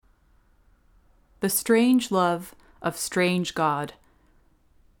The strange love of strange God.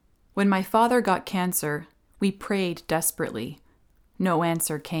 When my father got cancer, we prayed desperately. No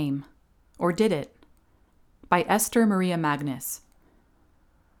answer came. Or did it? By Esther Maria Magnis.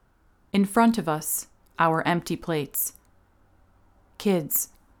 In front of us, our empty plates. Kids,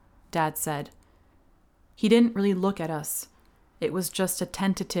 Dad said. He didn't really look at us. It was just a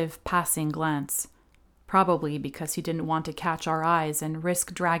tentative passing glance. Probably because he didn't want to catch our eyes and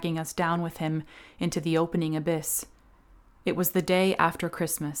risk dragging us down with him into the opening abyss. It was the day after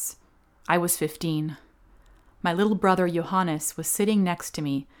Christmas. I was 15. My little brother Johannes was sitting next to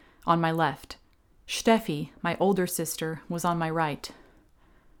me, on my left. Steffi, my older sister, was on my right.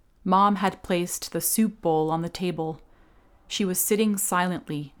 Mom had placed the soup bowl on the table. She was sitting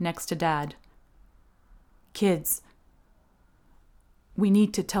silently next to Dad. Kids, we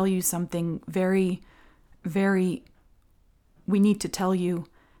need to tell you something we need to tell you.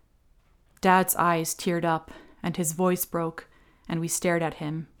 Dad's eyes teared up, and his voice broke, and we stared at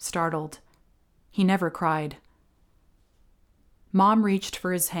him, startled. He never cried. Mom reached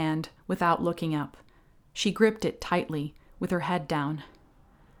for his hand without looking up. She gripped it tightly, with her head down.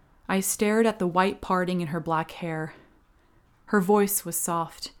 I stared at the white parting in her black hair. Her voice was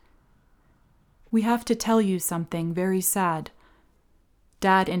soft. We have to tell you something very sad.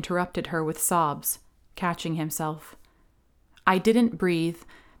 Dad interrupted her with sobs, catching himself. I didn't breathe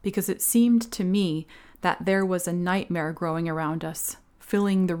because it seemed to me that there was a nightmare growing around us,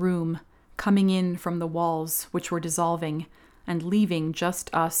 filling the room, coming in from the walls which were dissolving, and leaving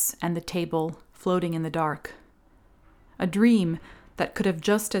just us and the table floating in the dark. A dream that could have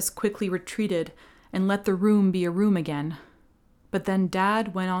just as quickly retreated and let the room be a room again. But then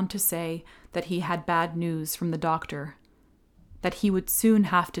Dad went on to say that he had bad news from the doctor, that he would soon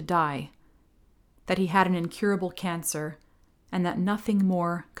have to die, that he had an incurable cancer, and that nothing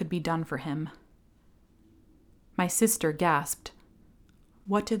more could be done for him. My sister gasped.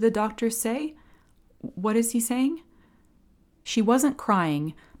 What did the doctor say? What is he saying? She wasn't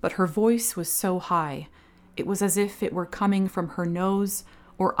crying, but her voice was so high. It was as if it were coming from her nose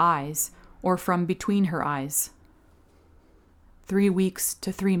or eyes, or from between her eyes. 3 weeks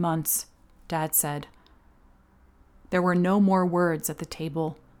to 3 months, Dad said. There were no more words at the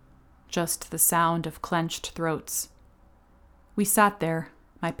table, just the sound of clenched throats. We sat there,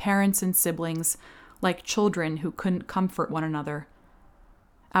 my parents and siblings, like children who couldn't comfort one another.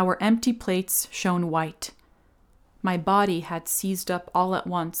 Our empty plates shone white. My body had seized up all at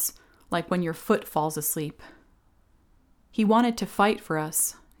once, like when your foot falls asleep. He wanted to fight for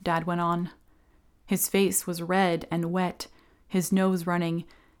us, Dad went on. His face was red and wet, his nose running,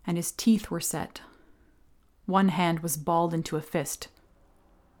 and his teeth were set. One hand was balled into a fist.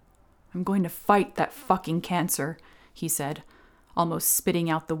 I'm going to fight that fucking cancer, he said, almost spitting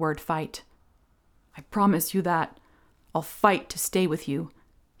out the word fight. I promise you that. I'll fight to stay with you,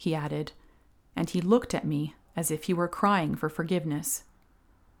 he added, and he looked at me as if he were crying for forgiveness.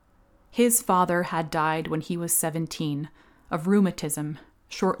 His father had died when he was 17, of rheumatism,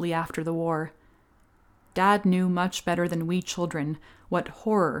 shortly after the war. Dad knew much better than we children what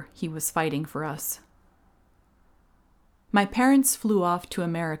horror he was fighting for us. My parents flew off to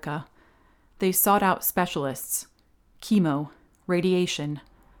America. They sought out specialists. Chemo, radiation,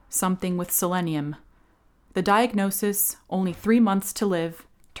 something with selenium. The diagnosis, only 3 months to live,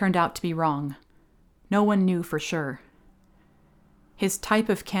 turned out to be wrong. No one knew for sure. His type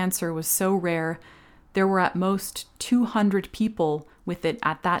of cancer was so rare, there were at most 200 people with it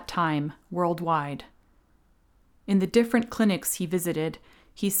at that time, worldwide. In the different clinics he visited,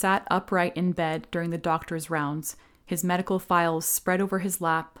 he sat upright in bed during the doctor's rounds, his medical files spread over his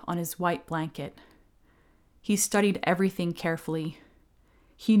lap on his white blanket. He studied everything carefully.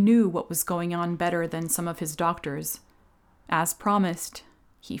 He knew what was going on better than some of his doctors. As promised,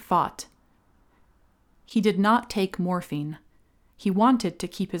 he fought. He did not take morphine. He wanted to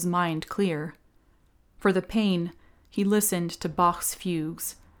keep his mind clear. For the pain, he listened to Bach's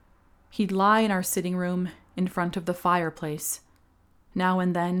fugues. He'd lie in our sitting room in front of the fireplace. Now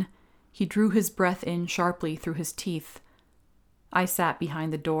and then, he drew his breath in sharply through his teeth. I sat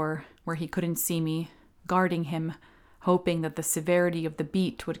behind the door, where he couldn't see me, guarding him, hoping that the severity of the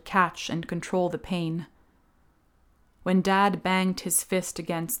beat would catch and control the pain. When Dad banged his fist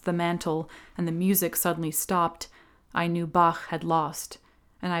against the mantel and the music suddenly stopped, I knew Bach had lost,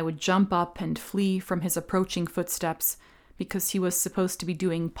 and I would jump up and flee from his approaching footsteps, because he was supposed to be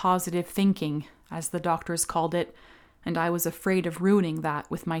doing positive thinking, as the doctors called it, and I was afraid of ruining that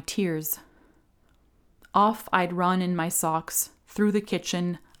with my tears. Off I'd run in my socks, through the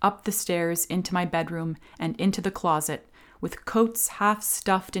kitchen, up the stairs, into my bedroom, and into the closet, with coats half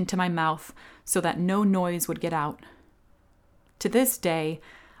stuffed into my mouth so that no noise would get out. To this day,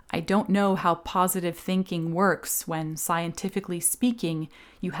 I don't know how positive thinking works when, scientifically speaking,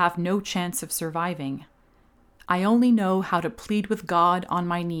 you have no chance of surviving. I only know how to plead with God on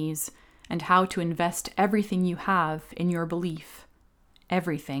my knees and how to invest everything you have in your belief.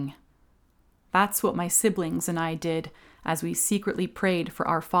 Everything. That's what my siblings and I did as we secretly prayed for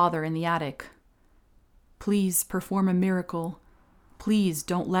our father in the attic. Please perform a miracle. Please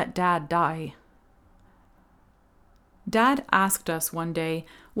don't let Dad die. Dad asked us one day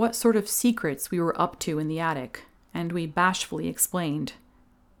what sort of secrets we were up to in the attic, and we bashfully explained.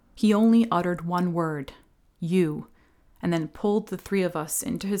 He only uttered one word, "You," and then pulled the three of us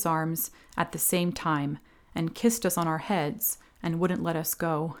into his arms at the same time and kissed us on our heads and wouldn't let us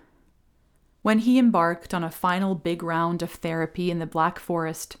go. When he embarked on a final big round of therapy in the Black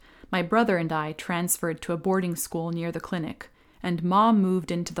Forest, my brother and I transferred to a boarding school near the clinic, and Mom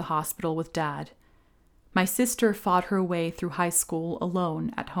moved into the hospital with Dad. My sister fought her way through high school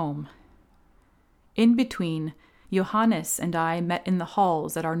alone at home. In between, Johannes and I met in the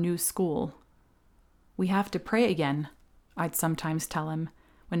halls at our new school. "We have to pray again," I'd sometimes tell him,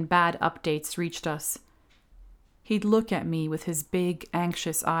 when bad updates reached us. He'd look at me with his big,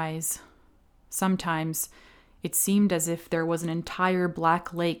 anxious eyes. Sometimes it seemed as if there was an entire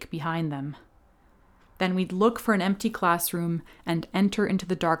black lake behind them. Then we'd look for an empty classroom and enter into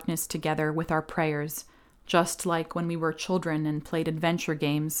the darkness together with our prayers, just like when we were children and played adventure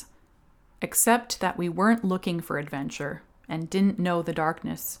games. Except that we weren't looking for adventure and didn't know the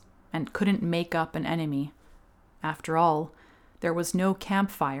darkness and couldn't make up an enemy. After all, there was no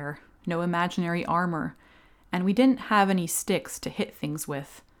campfire, no imaginary armor, and we didn't have any sticks to hit things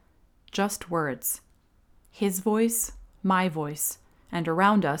with. Just words. His voice, my voice, and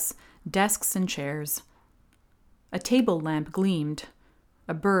around us, desks and chairs. A table lamp gleamed.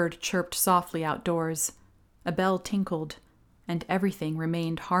 A bird chirped softly outdoors. A bell tinkled, and everything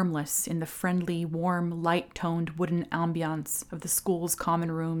remained harmless in the friendly, warm, light-toned wooden ambiance of the school's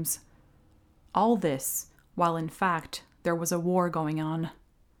common rooms. All this, while in fact there was a war going on.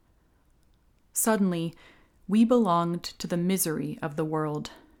 Suddenly, we belonged to the misery of the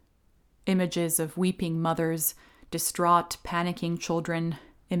world. Images of weeping mothers, distraught, panicking children,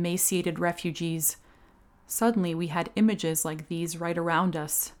 emaciated refugees. Suddenly we had images like these right around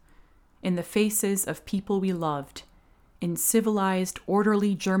us, in the faces of people we loved, in civilized,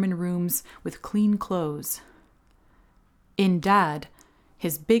 orderly German rooms with clean clothes. In Dad,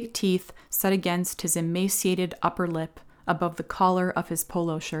 his big teeth set against his emaciated upper lip above the collar of his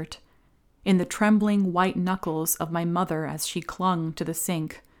polo shirt, in the trembling white knuckles of my mother as she clung to the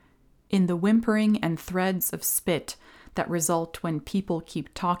sink, in the whimpering and threads of spit that result when people keep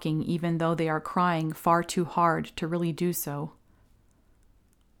talking even though they are crying far too hard to really do so.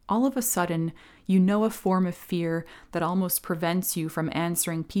 All of a sudden, you know a form of fear that almost prevents you from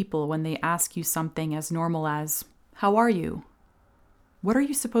answering people when they ask you something as normal as, "How are you?" What are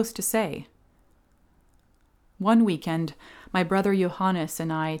you supposed to say? One weekend, my brother Johannes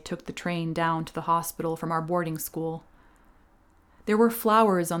and I took the train down to the hospital from our boarding school. There were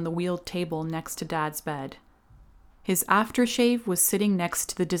flowers on the wheeled table next to Dad's bed. His aftershave was sitting next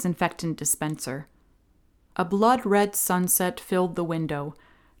to the disinfectant dispenser. A blood-red sunset filled the window,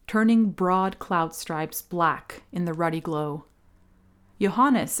 turning broad cloud stripes black in the ruddy glow.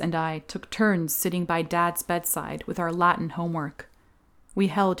 Johannes and I took turns sitting by Dad's bedside with our Latin homework. We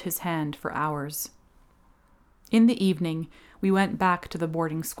held his hand for hours. In the evening, we went back to the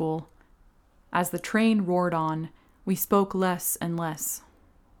boarding school. As the train roared on, we spoke less and less.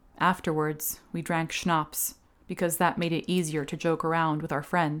 Afterwards, we drank schnapps, because that made it easier to joke around with our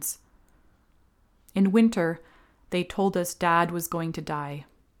friends. In winter, they told us Dad was going to die,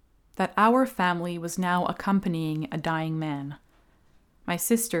 that our family was now accompanying a dying man. My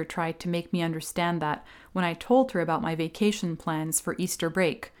sister tried to make me understand that when I told her about my vacation plans for Easter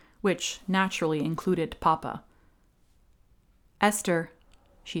break, which naturally included Papa. "Esther,"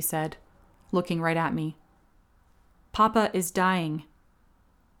 she said, looking right at me, "Papa is dying."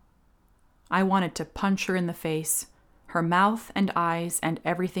 I wanted to punch her in the face, her mouth and eyes and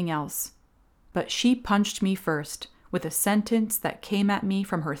everything else. But she punched me first, with a sentence that came at me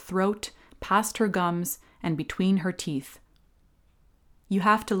from her throat, past her gums, and between her teeth. "You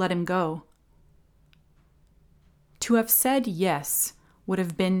have to let him go." To have said yes would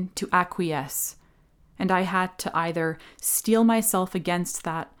have been to acquiesce, and I had to either steel myself against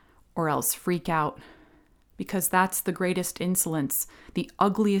that or else freak out. Because that's the greatest insolence, the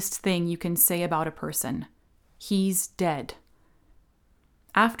ugliest thing you can say about a person. He's dead.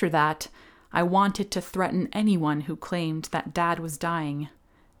 After that, I wanted to threaten anyone who claimed that Dad was dying.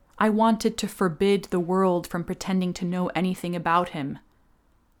 I wanted to forbid the world from pretending to know anything about him.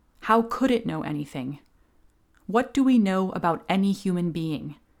 How could it know anything? What do we know about any human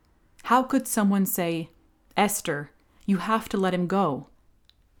being? How could someone say, Esther, you have to let him go?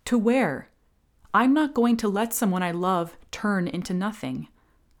 To where? I'm not going to let someone I love turn into nothing.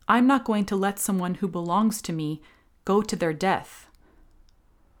 I'm not going to let someone who belongs to me go to their death.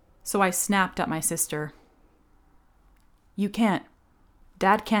 So I snapped at my sister. You can't.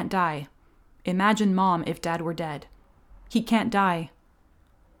 Dad can't die. Imagine Mom if Dad were dead. He can't die.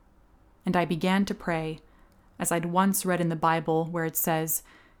 And I began to pray, as I'd once read in the Bible where it says,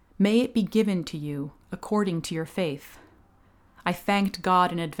 "May it be given to you according to your faith." I thanked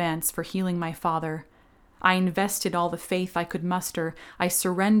God in advance for healing my father. I invested all the faith I could muster. I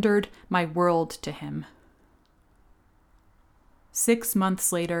surrendered my world to him. 6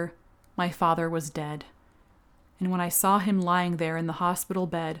 months later, my father was dead. And when I saw him lying there in the hospital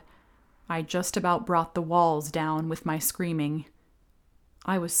bed, I just about brought the walls down with my screaming.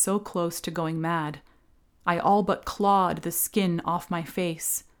 I was so close to going mad. I all but clawed the skin off my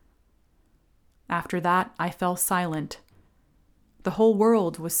face. After that, I fell silent. The whole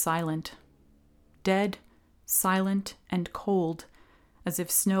world was silent. Dead, silent, and cold, as if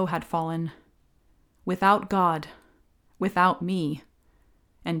snow had fallen. Without God, without me,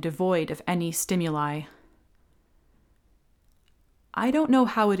 and devoid of any stimuli. I don't know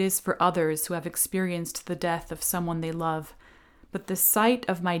how it is for others who have experienced the death of someone they love, but the sight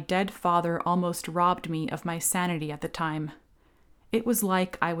of my dead father almost robbed me of my sanity at the time. It was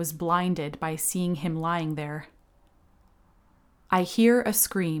like I was blinded by seeing him lying there. I hear a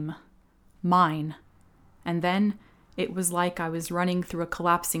scream, mine, and then it was like I was running through a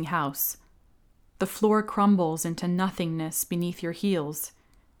collapsing house. The floor crumbles into nothingness beneath your heels.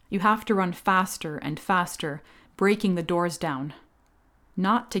 You have to run faster and faster, breaking the doors down.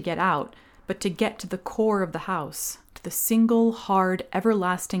 Not to get out, but to get to the core of the house, to the single, hard,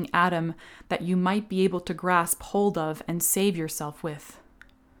 everlasting atom that you might be able to grasp hold of and save yourself with.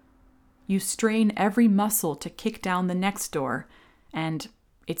 You strain every muscle to kick down the next door, and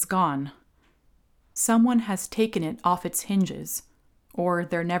it's gone. Someone has taken it off its hinges, or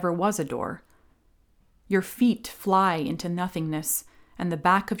there never was a door. Your feet fly into nothingness, and the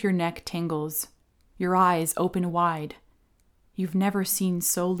back of your neck tingles. Your eyes open wide. You've never seen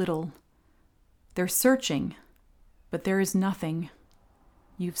so little. They're searching, but there is nothing.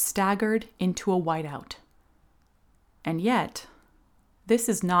 You've staggered into a whiteout. And yet, this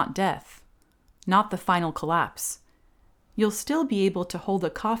is not death, not the final collapse. You'll still be able to hold a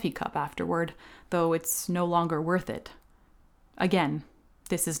coffee cup afterward, though it's no longer worth it. Again,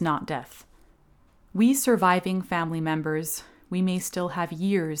 this is not death. We surviving family members, we may still have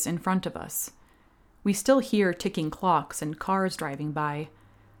years in front of us. We still hear ticking clocks and cars driving by.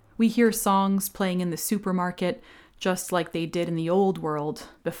 We hear songs playing in the supermarket, just like they did in the old world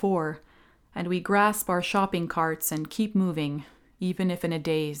before, and we grasp our shopping carts and keep moving, even if in a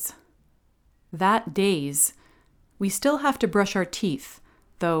daze. That daze, we still have to brush our teeth,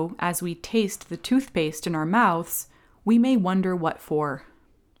 though as we taste the toothpaste in our mouths, we may wonder what for.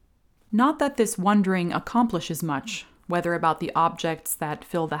 Not that this wondering accomplishes much, whether about the objects that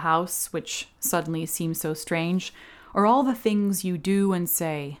fill the house, which suddenly seem so strange, or all the things you do and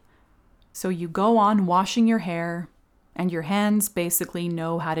say. So you go on washing your hair, and your hands basically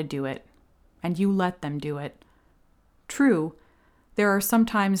know how to do it, and you let them do it. True, there are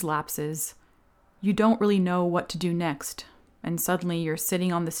sometimes lapses. You don't really know what to do next, and suddenly you're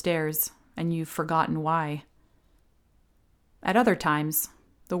sitting on the stairs, and you've forgotten why. At other times,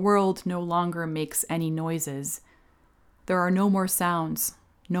 the world no longer makes any noises. There are no more sounds,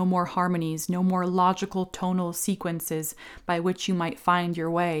 no more harmonies, no more logical tonal sequences by which you might find your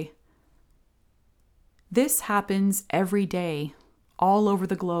way. This happens every day, all over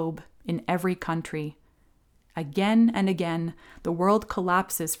the globe, in every country. Again and again, the world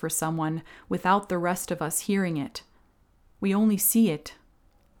collapses for someone without the rest of us hearing it. We only see it,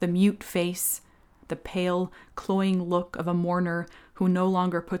 the mute face, the pale, cloying look of a mourner who no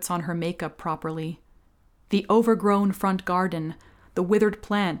longer puts on her makeup properly, the overgrown front garden, the withered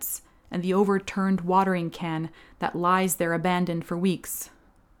plants, and the overturned watering can that lies there abandoned for weeks.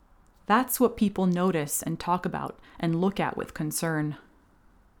 That's what people notice and talk about and look at with concern.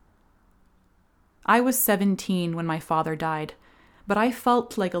 I was 17 when my father died, but I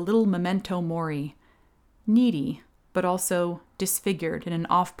felt like a little memento mori, needy, but also disfigured in an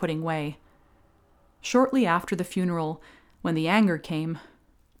off-putting way. Shortly after the funeral, when the anger came,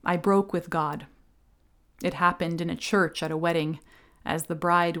 I broke with God. It happened in a church at a wedding, as the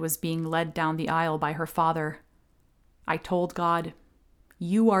bride was being led down the aisle by her father. I told God,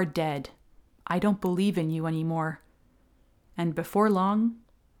 "You are dead. I don't believe in you anymore." And before long,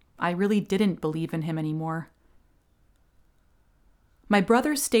 I really didn't believe in him anymore. My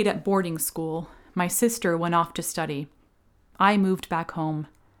brother stayed at boarding school. My sister went off to study. I moved back home.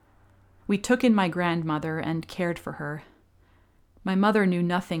 We took in my grandmother and cared for her. My mother knew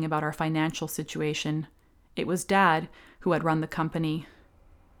nothing about our financial situation. It was Dad who had run the company.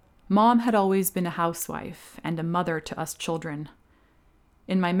 Mom had always been a housewife and a mother to us children.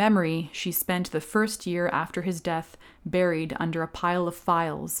 In my memory, she spent the first year after his death buried under a pile of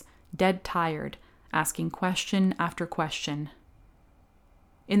files, dead tired, asking question after question.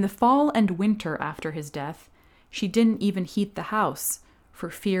 In the fall and winter after his death, she didn't even heat the house for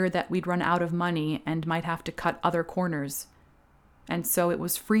fear that we'd run out of money and might have to cut other corners. And so it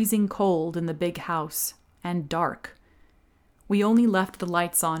was freezing cold in the big house and dark. We only left the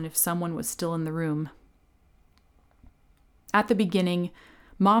lights on if someone was still in the room. At the beginning,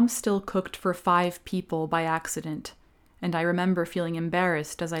 Mom still cooked for 5 people by accident, and I remember feeling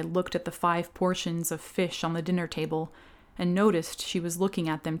embarrassed as I looked at the 5 portions of fish on the dinner table and noticed she was looking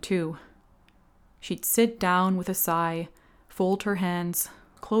at them too. She'd sit down with a sigh, fold her hands,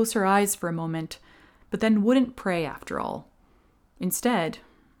 close her eyes for a moment, but then wouldn't pray after all. Instead,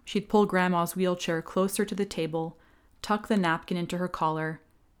 she'd pull Grandma's wheelchair closer to the table, tuck the napkin into her collar,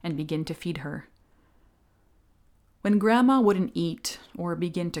 and begin to feed her. When Grandma wouldn't eat or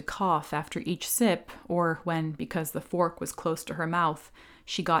begin to cough after each sip, or when, because the fork was close to her mouth,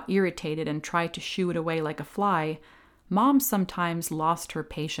 she got irritated and tried to shoo it away like a fly, Mom sometimes lost her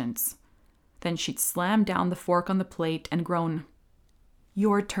patience. Then she'd slam down the fork on the plate and groan,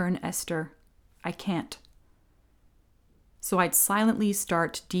 "Your turn, Esther. I can't." So I'd silently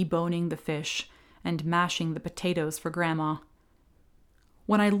start deboning the fish and mashing the potatoes for Grandma.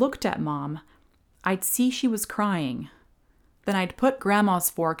 When I looked at Mom, I'd see she was crying. Then I'd put Grandma's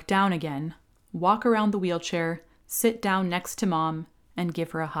fork down again, walk around the wheelchair, sit down next to Mom, and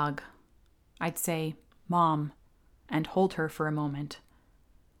give her a hug. I'd say, "Mom," and hold her for a moment.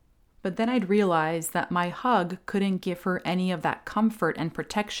 But then I'd realize that my hug couldn't give her any of that comfort and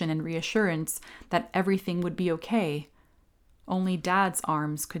protection and reassurance that everything would be okay. Only Dad's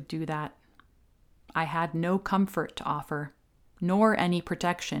arms could do that. I had no comfort to offer, nor any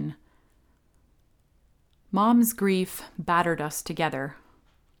protection. Mom's grief battered us together.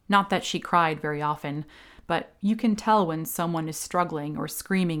 Not that she cried very often, but you can tell when someone is struggling or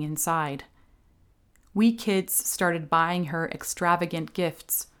screaming inside. We kids started buying her extravagant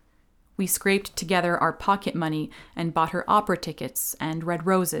gifts. We scraped together our pocket money and bought her opera tickets and red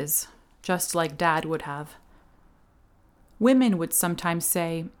roses, just like Dad would have. Women would sometimes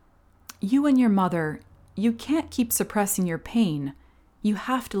say, "You and your mother, you can't keep suppressing your pain. You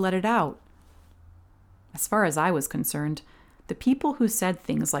have to let it out." As far as I was concerned, the people who said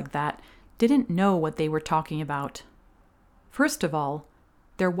things like that didn't know what they were talking about. First of all,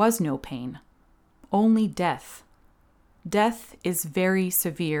 there was no pain, only death. Death is very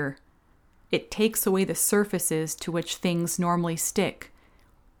severe. It takes away the surfaces to which things normally stick.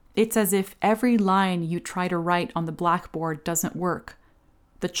 It's as if every line you try to write on the blackboard doesn't work.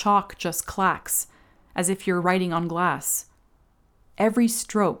 The chalk just clacks, as if you're writing on glass. Every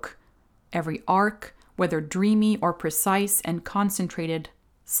stroke, every arc, whether dreamy or precise and concentrated,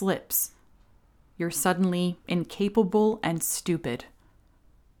 slips. You're suddenly incapable and stupid.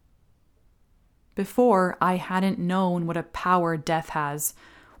 Before, I hadn't known what a power death has,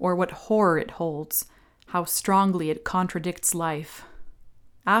 or what horror it holds, how strongly it contradicts life.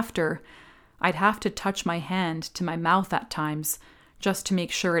 After, I'd have to touch my hand to my mouth at times, just to make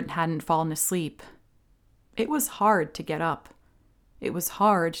sure it hadn't fallen asleep. It was hard to get up. It was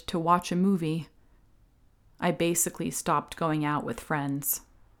hard to watch a movie. I basically stopped going out with friends.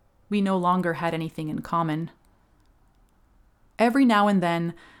 We no longer had anything in common. Every now and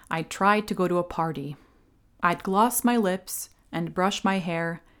then, I tried to go to a party. I'd gloss my lips and brush my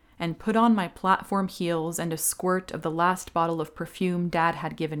hair and put on my platform heels and a squirt of the last bottle of perfume Dad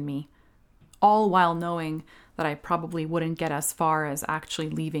had given me, all while knowing that I probably wouldn't get as far as actually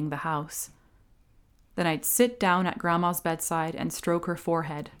leaving the house. Then I'd sit down at Grandma's bedside and stroke her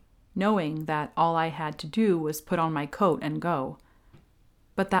forehead, knowing that all I had to do was put on my coat and go.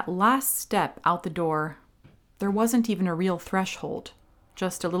 But that last step out the door, there wasn't even a real threshold,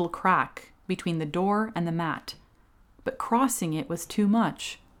 just a little crack between the door and the mat. But crossing it was too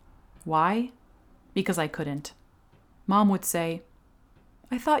much. Why? Because I couldn't. Mom would say,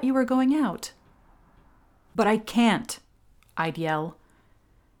 "I thought you were going out." "But I can't," I'd yell.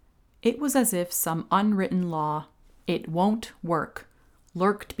 It was as if some unwritten law, "it won't work,"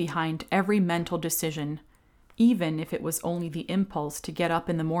 lurked behind every mental decision, even if it was only the impulse to get up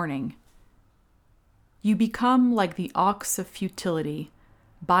in the morning. You become like the ox of futility,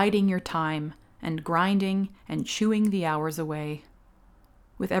 biding your time and grinding and chewing the hours away.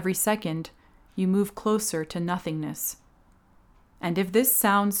 With every second, you move closer to nothingness. And if this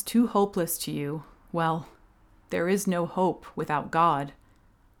sounds too hopeless to you, well, there is no hope without God.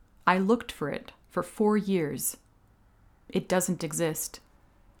 I looked for it for 4 years. It doesn't exist.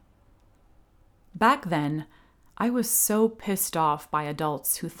 Back then, I was so pissed off by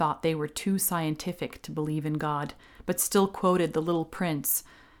adults who thought they were too scientific to believe in God, but still quoted The Little Prince,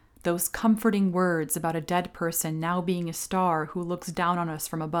 those comforting words about a dead person now being a star who looks down on us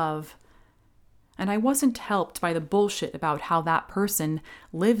from above. And I wasn't helped by the bullshit about how that person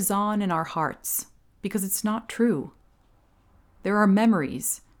lives on in our hearts, because it's not true. There are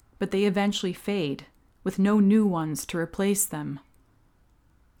memories, but they eventually fade, with no new ones to replace them.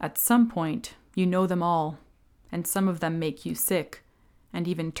 At some point, you know them all, and some of them make you sick, and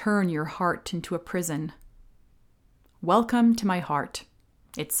even turn your heart into a prison. Welcome to my heart.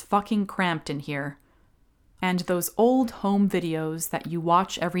 It's fucking cramped in here. And those old home videos that you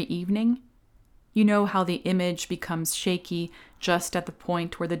watch every evening, you know how the image becomes shaky just at the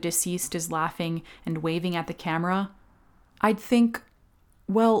point where the deceased is laughing and waving at the camera? I'd think,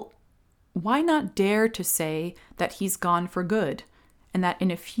 well, why not dare to say that he's gone for good, and that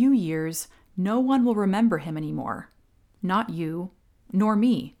in a few years, no one will remember him anymore? Not you, nor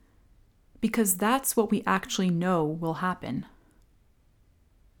me. Because that's what we actually know will happen.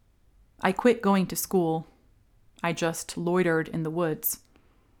 I quit going to school. I just loitered in the woods.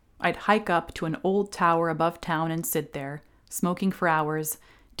 I'd hike up to an old tower above town and sit there, smoking for hours,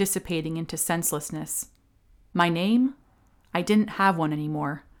 dissipating into senselessness. My name? I didn't have one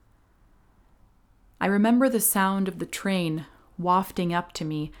anymore. I remember the sound of the train wafting up to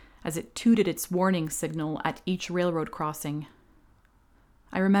me as it tooted its warning signal at each railroad crossing.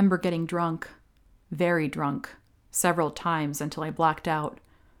 I remember getting drunk, very drunk, several times until I blacked out,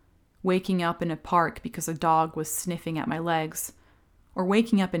 waking up in a park because a dog was sniffing at my legs, or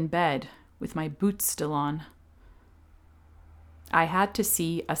waking up in bed with my boots still on. I had to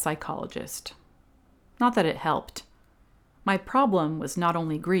see a psychologist. Not that it helped. My problem was not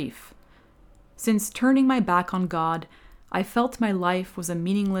only grief. Since turning my back on God, I felt my life was a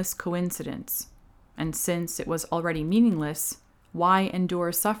meaningless coincidence, and since it was already meaningless, why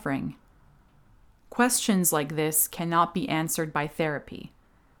endure suffering? Questions like this cannot be answered by therapy.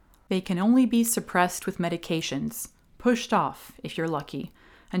 They can only be suppressed with medications, pushed off, if you're lucky,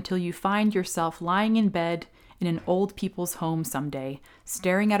 until you find yourself lying in bed in an old people's home someday,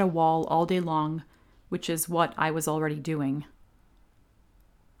 staring at a wall all day long, which is what I was already doing.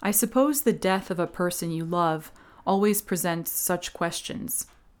 I suppose the death of a person you love always presents such questions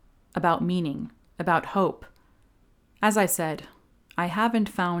about meaning, about hope. As I said, I haven't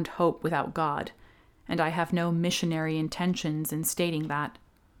found hope without God, and I have no missionary intentions in stating that.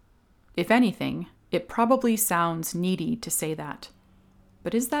 If anything, it probably sounds needy to say that.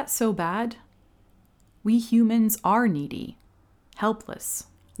 But is that so bad? We humans are needy, helpless,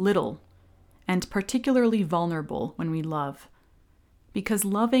 little, and particularly vulnerable when we love. Because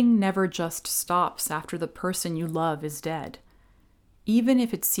loving never just stops after the person you love is dead. Even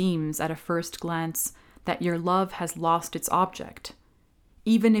if it seems at a first glance that your love has lost its object.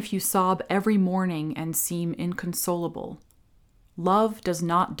 Even if you sob every morning and seem inconsolable. Love does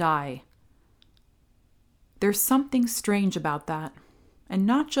not die. There's something strange about that, and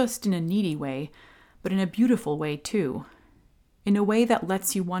not just in a needy way, but in a beautiful way too. In a way that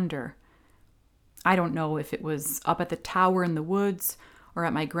lets you wonder. I don't know if it was up at the tower in the woods or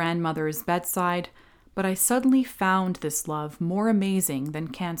at my grandmother's bedside, but I suddenly found this love more amazing than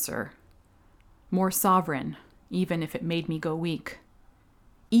cancer. More sovereign, even if it made me go weak.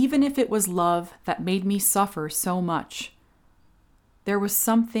 Even if it was love that made me suffer so much. There was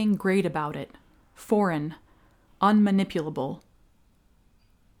something great about it, foreign, unmanipulable.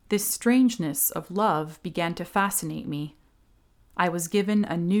 This strangeness of love began to fascinate me. I was given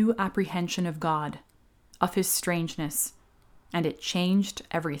a new apprehension of God, of his strangeness, and it changed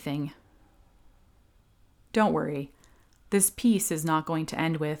everything. Don't worry, this piece is not going to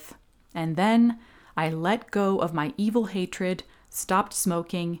end with, and then I let go of my evil hatred, stopped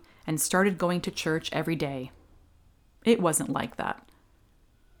smoking, and started going to church every day. It wasn't like that.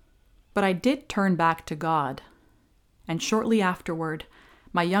 But I did turn back to God, and shortly afterward,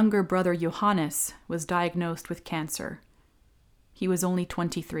 my younger brother Johannes was diagnosed with cancer. He was only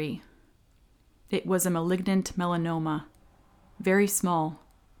 23. It was a malignant melanoma, very small,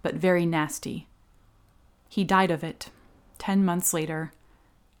 but very nasty. He died of it 10 months later.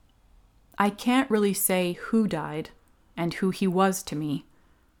 I can't really say who died and who he was to me.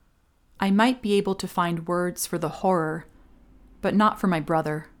 I might be able to find words for the horror, but not for my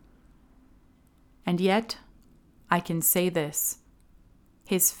brother. And yet, I can say this.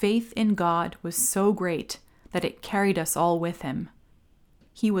 His faith in God was so great that it carried us all with him.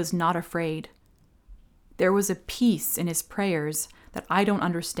 He was not afraid. There was a peace in his prayers that I don't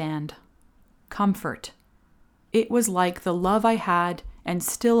understand. Comfort. It was like the love I had and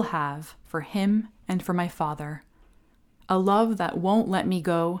still have for him and for my father. A love that won't let me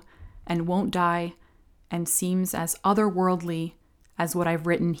go and won't die and seems as otherworldly as what I've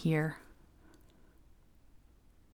written here.